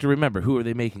just have to remember, who are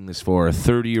they making this for? A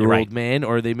 30-year-old man,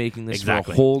 or are they making this for a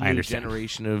whole new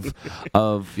generation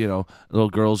of little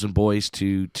girls and boys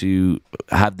to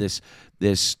have this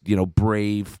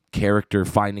brave character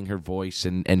finding her voice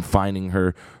and finding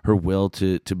her will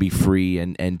to be free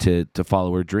and to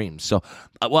follow her dreams. So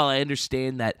while I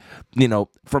understand that,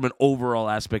 from an overall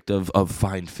aspect of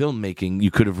fine filmmaking, you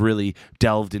could have really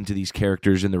delved into these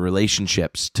characters and the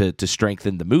relationships to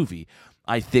strengthen the movie,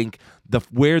 I think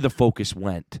where the focus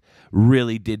went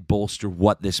really did bolster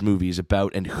what this movie is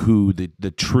about and who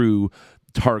the true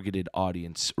targeted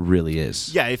audience really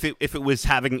is. Yeah, if it was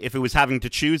having to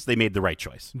choose, they made the right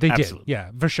choice. They Absolutely. did,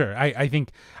 yeah, for sure. I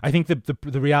think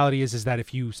the reality is that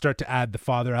if you start to add the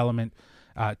father element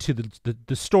to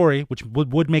the story, which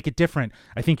would make it different,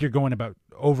 I think you're going about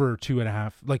over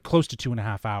 2.5, like close to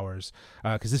 2.5 hours,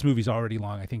 because this movie's already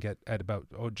long. I think at about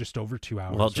just over 2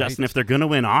 hours. Well, Justin, if they're going to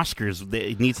win Oscars,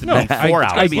 it needs to be 4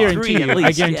 hours. I guarantee you.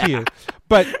 I guarantee you.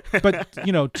 But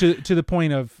to the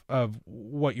point of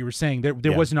what you were saying,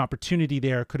 there was an opportunity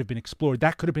there. Could have been explored.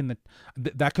 That could have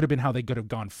been how they could have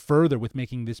gone further with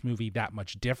making this movie that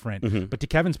much different. Mm-hmm. But to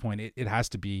Kevin's point, it has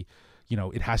to be.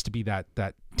 It has to be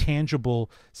that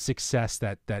tangible success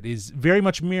that is very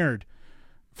much mirrored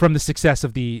from the success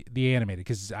of the animated,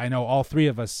 because I know all three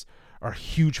of us are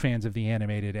huge fans of the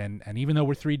animated, and even though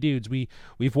we're three dudes,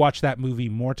 we've watched that movie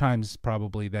more times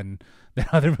probably than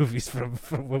other movies from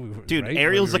when we were. Dude, right?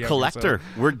 Ariel's when we a were collector. Younger,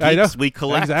 so. We're geeks. We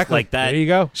collect exactly. like that. There you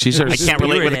go. She's our I can't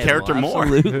relate with the character more.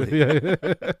 Absolutely.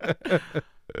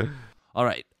 All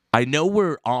right. I know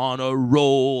we're on a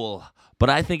roll, but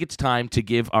I think it's time to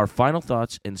give our final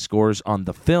thoughts and scores on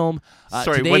the film.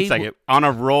 Sorry, today, 1 second. On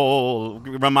a roll.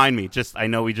 Remind me. I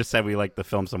know we just said we like the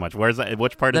film so much. Where's that?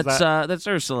 Which part is that? That's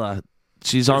Ursula.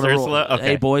 She's on a roll. Ursula? Okay.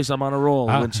 Hey, boys, I'm on a roll.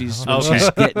 When she's okay.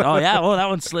 getting... Oh, yeah. Oh, that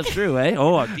one slipped through, eh?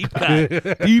 Oh, a deep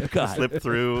cut. Deep cut. Slip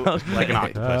through like an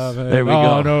octopus. There we go.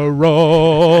 On a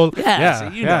roll. Yeah,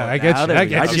 so you know I get you. I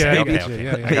get you. Maybe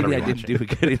I I didn't do a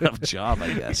good enough job,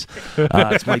 I guess.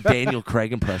 It's my Daniel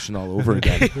Craig impression all over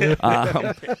again.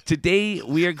 Today,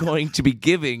 we are going to be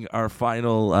giving our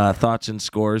final thoughts and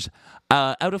scores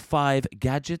out of 5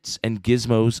 gadgets and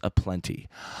gizmos aplenty.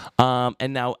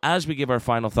 And now, as we give our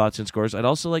final thoughts and scores, I'd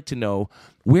also like to know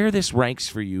where this ranks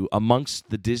for you amongst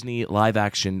the Disney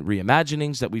live-action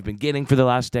reimaginings that we've been getting for the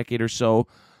last decade or so.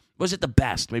 Was it the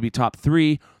best, maybe top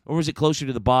 3, or was it closer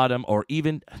to the bottom, or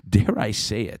even, dare I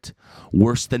say it,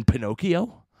 worse than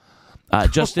Pinocchio?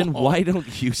 Justin, why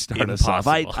don't you start us off?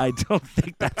 I don't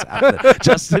think that's happening.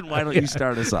 Justin, why don't you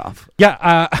start us off?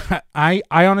 Yeah, I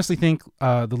honestly think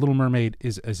The Little Mermaid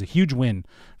is a huge win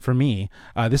for me.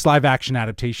 This live action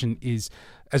adaptation is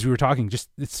as we were talking, just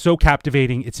it's so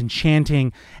captivating, it's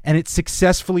enchanting, and it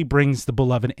successfully brings the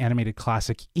beloved animated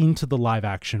classic into the live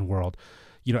action world.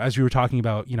 As we were talking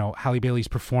about, Halle Bailey's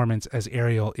performance as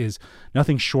Ariel is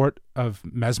nothing short of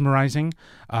mesmerizing.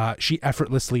 She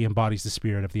effortlessly embodies the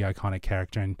spirit of the iconic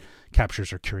character and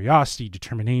captures her curiosity,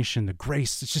 determination, the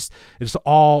grace. It's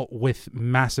all with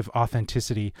massive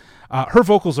authenticity. Her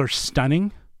vocals are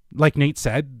stunning. Like Nate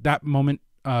said, that moment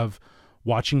of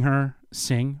watching her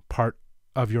sing Part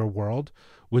of Your World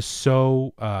was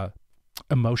so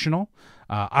emotional.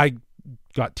 I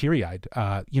got teary-eyed.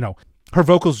 Her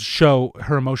vocals show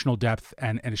her emotional depth,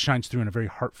 and it shines through in a very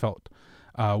heartfelt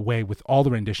way with all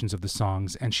the renditions of the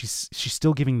songs. And she's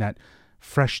still giving that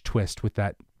fresh twist with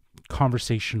that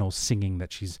conversational singing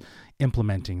that she's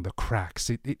implementing, the cracks.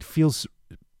 It feels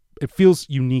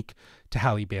unique to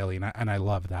Halle Bailey, and I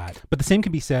love that. But the same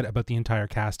can be said about the entire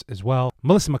cast as well.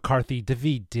 Melissa McCarthy,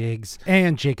 Daveed Diggs,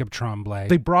 and Jacob Tremblay.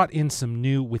 They brought in some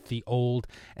new with the old,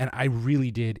 and I really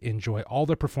did enjoy all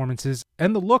their performances,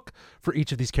 and the look for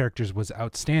each of these characters was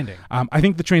outstanding. I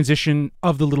think the transition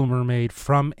of The Little Mermaid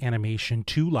from animation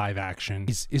to live action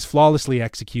is flawlessly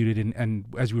executed, and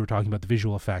as we were talking about the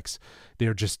visual effects,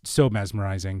 they're just so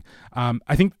mesmerizing.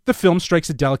 I think the film strikes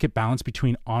a delicate balance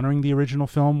between honoring the original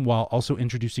film while also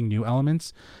introducing new elements,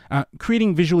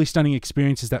 creating visually stunning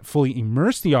experiences that fully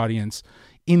immerse the audience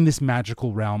in this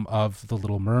magical realm of The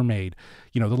Little Mermaid.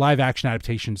 The live action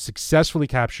adaptation successfully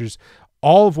captures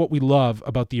all of what we love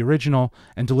about the original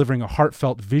and delivering a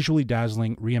heartfelt, visually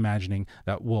dazzling reimagining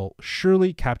that will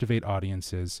surely captivate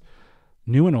audiences,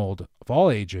 new and old, of all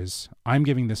ages. I'm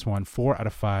giving this one 4 out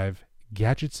of 5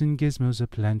 gadgets and gizmos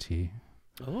aplenty.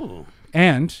 Oh.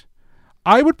 And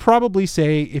I would probably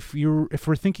say if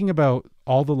we're thinking about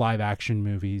all the live action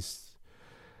movies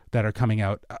that are coming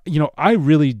out, I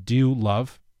really do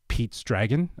love Pete's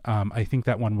Dragon. I think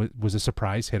that one was a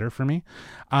surprise hitter for me.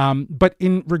 But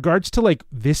in regards to like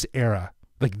this era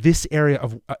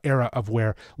of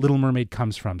where Little Mermaid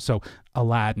comes from, so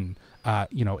Aladdin,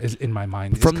 is in my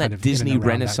mind from that Disney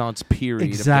Renaissance period,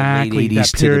 exactly, of the late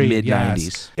 80s to the mid 90s.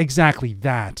 Yes, exactly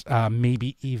that.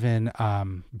 Maybe even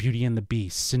Beauty and the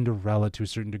Beast, Cinderella to a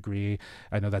certain degree.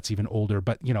 I know that's even older,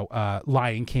 but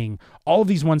Lion King, all of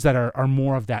these ones that are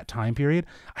more of that time period.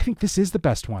 I think this is the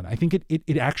best one. I think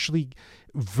it actually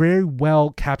very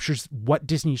well captures what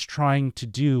Disney's trying to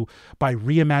do by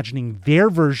reimagining their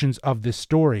versions of this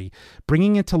story,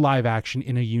 bringing it to live action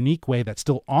in a unique way that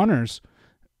still honors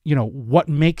what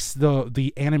makes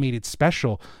the animated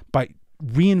special by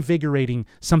reinvigorating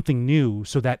something new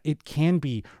so that it can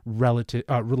be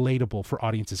relatable for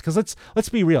audiences. Because let's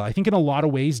be real, I think in a lot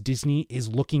of ways Disney is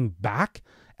looking back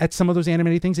at some of those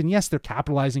animated things, and yes, they're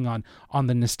capitalizing on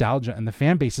the nostalgia and the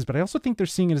fan bases, but I also think they're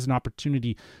seeing it as an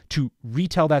opportunity to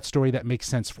retell that story that makes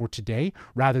sense for today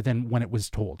rather than when it was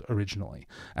told originally.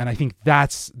 And I think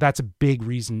that's a big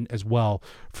reason as well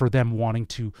for them wanting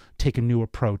to take a new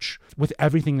approach with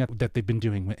everything that they've been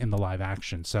doing in the live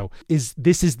action. So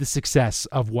this is the success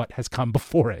of what has come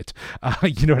before it.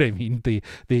 You know what I mean?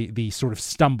 The sort of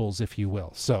stumbles, if you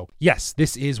will. So yes,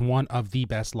 this is one of the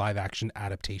best live action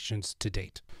adaptations to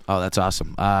date. Oh, that's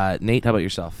awesome. Nate, how about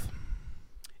yourself?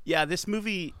 Yeah, this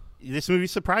movie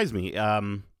surprised me.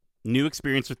 New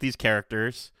experience with these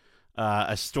characters,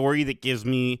 a story that gives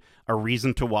me a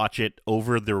reason to watch it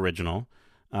over the original.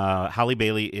 Halle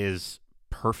Bailey is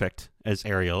perfect as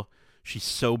Ariel. She's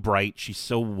so bright. She's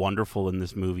so wonderful in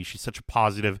this movie. She's such a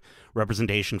positive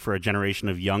representation for a generation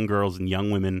of young girls and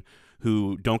young women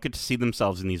who don't get to see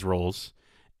themselves in these roles.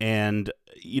 And,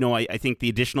 I think the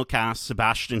additional cast,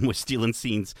 Sebastian was stealing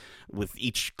scenes with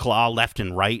each claw left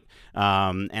and right.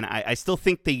 And I still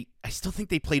think they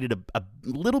played it a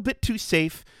little bit too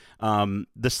safe.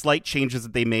 The slight changes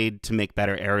that they made to make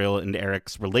better Ariel and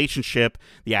Eric's relationship,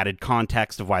 the added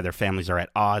context of why their families are at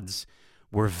odds,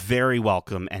 were very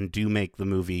welcome and do make the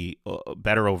movie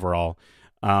better overall.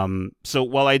 So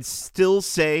while I'd still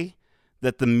say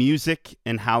that the music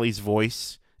and Halle's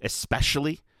voice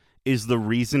especially is the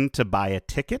reason to buy a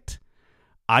ticket,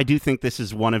 I do think this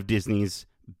is one of Disney's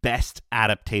best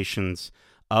adaptations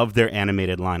of their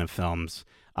animated line of films.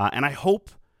 And I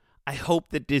hope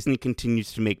that Disney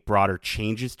continues to make broader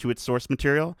changes to its source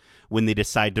material when they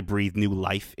decide to breathe new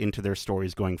life into their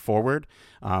stories going forward.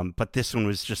 But this one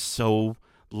was just so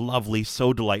lovely,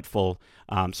 so delightful.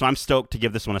 So I'm stoked to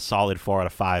give this one a solid 4 out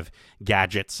of 5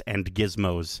 gadgets and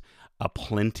gizmos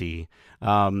aplenty.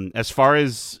 As far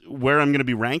as where I'm going to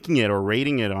be ranking it or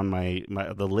rating it on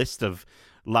the list of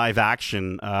live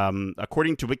action,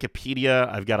 according to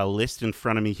Wikipedia, I've got a list in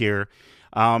front of me here.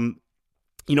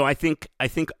 I think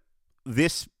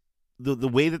this the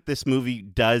way that this movie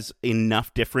does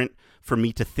enough different for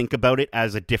me to think about it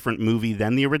as a different movie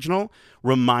than the original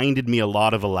reminded me a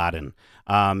lot of Aladdin.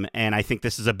 And I think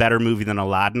this is a better movie than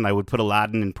Aladdin. I would put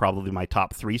Aladdin in probably my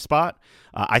top 3 spot.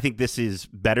 I think this is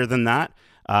better than that.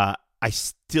 I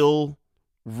still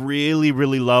really,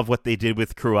 really love what they did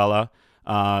with Cruella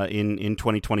in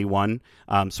 2021.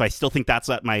 So I still think that's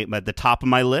at the top of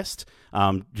my list.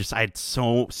 I had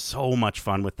so much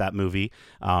fun with that movie.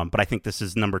 But I think this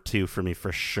is number 2 for me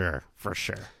for sure.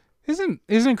 Isn't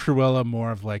Cruella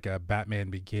more of like a Batman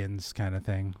Begins kind of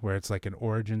thing, where it's like an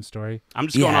origin story? I'm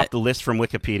just going off the list from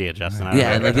Wikipedia, Justin.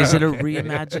 Is it a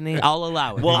reimagining? I'll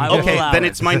allow it. Well, okay, then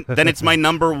it's my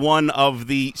number 1 of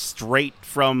the straight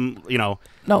from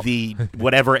the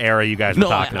whatever era you guys were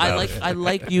talking about. I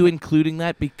like you including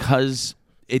that because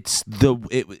it's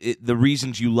the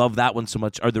reasons you love that one so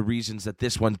much are the reasons that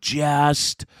this one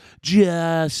just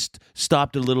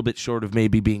stopped a little bit short of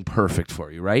maybe being perfect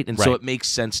for you, right? And so it makes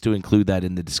sense to include that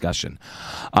in the discussion.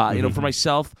 For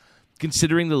myself,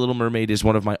 considering The Little Mermaid is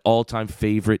one of my all-time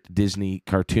favorite Disney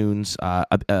cartoons,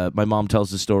 my mom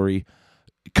tells the story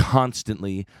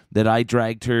constantly that I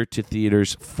dragged her to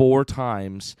theaters 4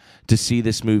 times to see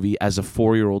this movie as a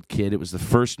 4-year-old kid. It was the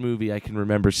first movie I can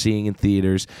remember seeing in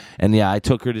theaters, and I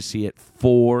took her to see it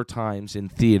 4 times in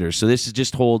theaters. So this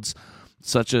just holds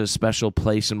such a special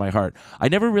place in my heart. I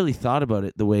never really thought about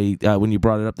it the way when you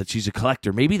brought it up that she's a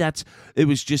collector. Maybe it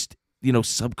was just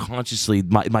subconsciously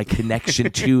my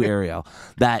connection to Ariel.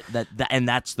 That and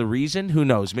that's the reason. Who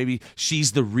knows? Maybe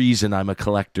she's the reason I'm a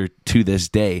collector to this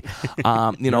day.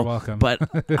 You're welcome. But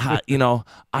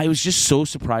I was just so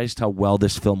surprised how well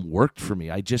this film worked for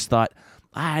me. I just thought,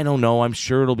 I don't know, I'm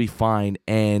sure it'll be fine.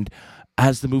 And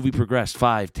as the movie progressed,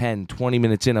 5, 10, 20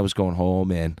 minutes in, I was going, oh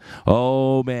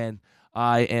man,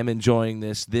 I am enjoying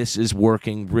this. This is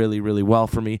working really, really well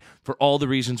for me for all the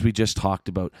reasons we just talked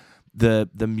about. The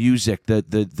music, the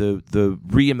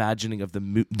reimagining of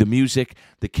the music,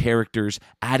 the characters,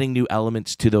 adding new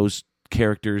elements to those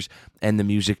characters and the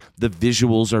music. The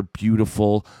visuals are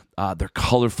beautiful. They're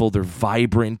colorful. They're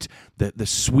vibrant. The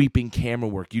sweeping camera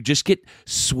work. You just get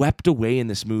swept away in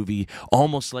this movie,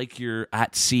 almost like you're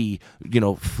at sea,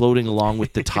 floating along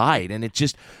with the tide. And it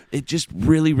just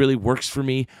really, really works for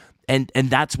me. And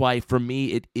that's why, for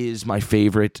me, it is my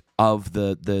favorite of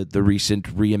the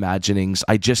recent reimaginings.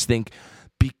 I just think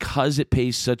because it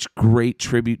pays such great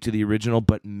tribute to the original,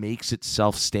 but makes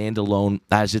itself stand alone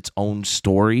as its own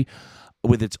story,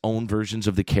 with its own versions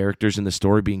of the characters and the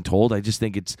story being told. I just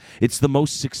think it's the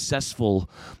most successful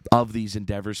of these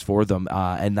endeavors for them,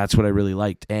 and that's what I really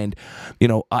liked. And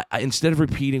I instead of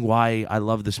repeating why I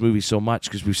love this movie so much,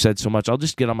 because we've said so much, I'll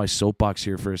just get on my soapbox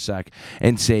here for a sec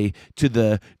and say to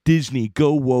the Disney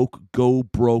go woke, go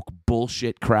broke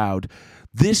bullshit crowd,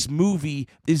 this movie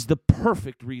is the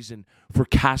perfect reason for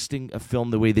casting a film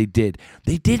the way they did.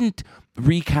 They didn't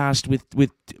recast with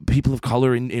people of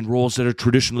color in roles that are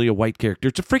traditionally a white character.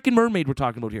 It's a freaking mermaid we're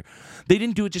talking about here. They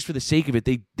didn't do it just for the sake of it.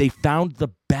 They found the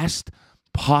best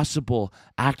possible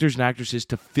actors and actresses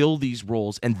to fill these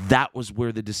roles, and that was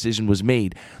where the decision was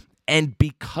made. And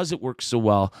because it works so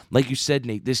well, like you said,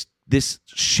 Nate, this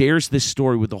shares this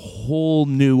story with a whole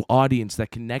new audience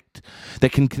that can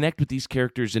connect with these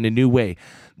characters in a new way.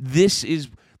 This is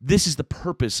the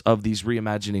purpose of these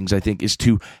reimaginings, I think, is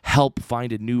to help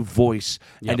find a new voice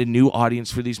and a new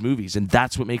audience for these movies. And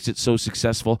that's what makes it so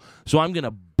successful. So I'm going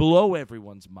to blow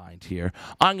everyone's mind here.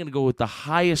 I'm going to go with the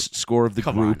highest score of the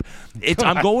group.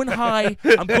 I'm going high.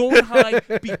 I'm going high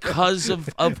because of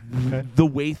the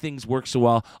way things work so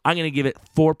well. I'm going to give it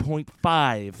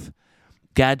 4.5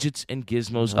 gadgets and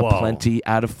gizmos aplenty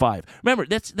out of 5. Remember,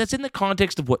 that's in the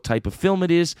context of what type of film it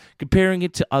is, comparing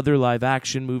it to other live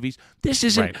action movies. This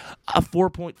isn't a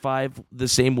 4.5 the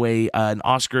same way an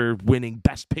Oscar-winning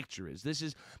Best Picture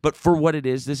is. But for what it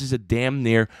is, this is a damn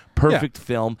near perfect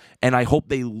film, and I hope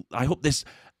this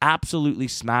absolutely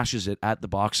smashes it at the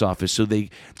box office, so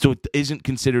it isn't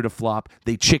considered a flop.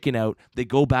 They chicken out. They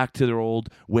go back to their old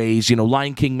ways.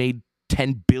 Lion King made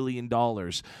 $10 billion,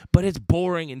 but it's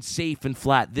boring and safe and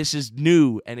flat. This is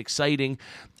new and exciting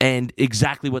and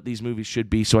exactly what these movies should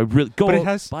be. So I really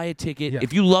buy a ticket.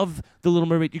 If you love The Little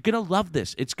Mermaid, you're going to love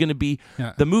this. It's going to be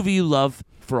the movie you love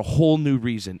for a whole new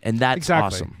reason, and that's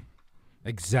awesome.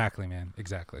 Exactly, man.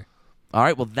 Exactly. All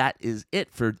right, well, that is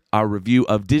it for our review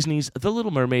of Disney's The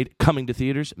Little Mermaid, coming to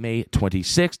theaters May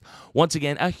 26th. Once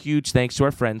again, a huge thanks to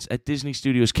our friends at Disney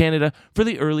Studios Canada for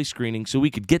the early screening so we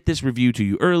could get this review to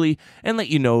you early and let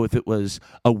you know if it was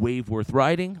a wave worth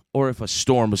riding or if a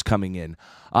storm was coming in.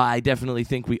 I definitely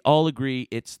think we all agree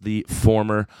it's the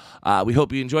former. We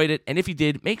hope you enjoyed it, and if you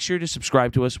did, make sure to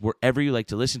subscribe to us wherever you like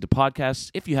to listen to podcasts.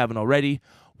 If you haven't already,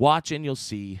 watch and you'll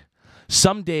see.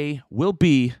 Someday we'll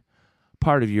be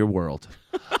part of your world.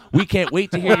 We can't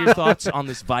wait to hear your thoughts on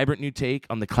this vibrant new take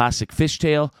on the classic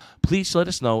fishtail. Please let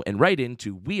us know and write in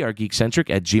to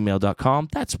wearegeekcentric@gmail.com.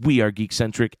 That's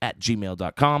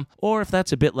wearegeekcentric@gmail.com. Or if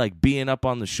that's a bit like being up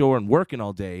on the shore and working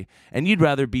all day, and you'd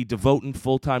rather be devoting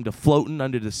full-time to floating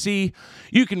under the sea,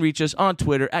 you can reach us on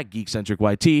Twitter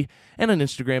 @GeekcentricYT and on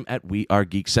Instagram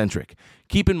 @wearegeekcentric.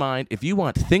 Keep in mind, if you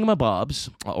want thingamabobs,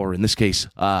 or in this case,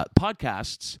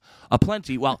 podcasts,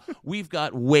 aplenty, well, we've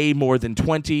got way more than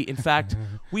 20. In fact,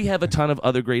 we have a ton of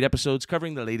other great episodes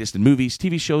covering the latest in movies,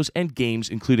 TV shows, and games,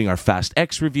 including our Fast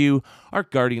X review, our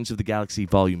Guardians of the Galaxy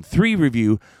Volume 3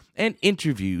 review, and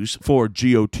interviews for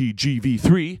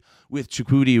GOTGV3 with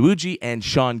Chukwudi Iwuji and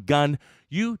Sean Gunn.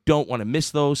 You don't want to miss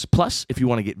those. Plus, if you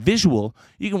want to get visual,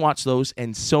 you can watch those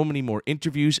and so many more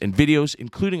interviews and videos,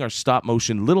 including our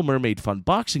stop-motion Little Mermaid fun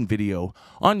boxing video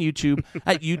on YouTube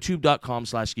at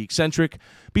youtube.com/geekcentric.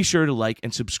 Be sure to like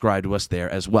and subscribe to us there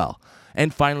as well.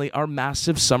 And finally, our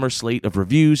massive summer slate of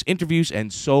reviews, interviews,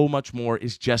 and so much more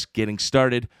is just getting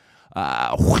started.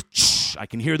 I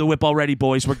can hear the whip already,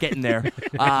 boys. We're getting there.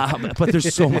 But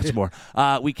there's so much more.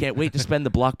 We can't wait to spend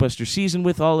the blockbuster season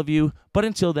with all of you. But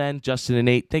until then, Justin and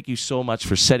Nate, thank you so much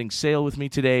for setting sail with me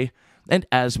today. And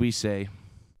as we say,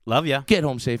 love ya. Get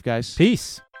home safe, guys.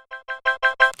 Peace.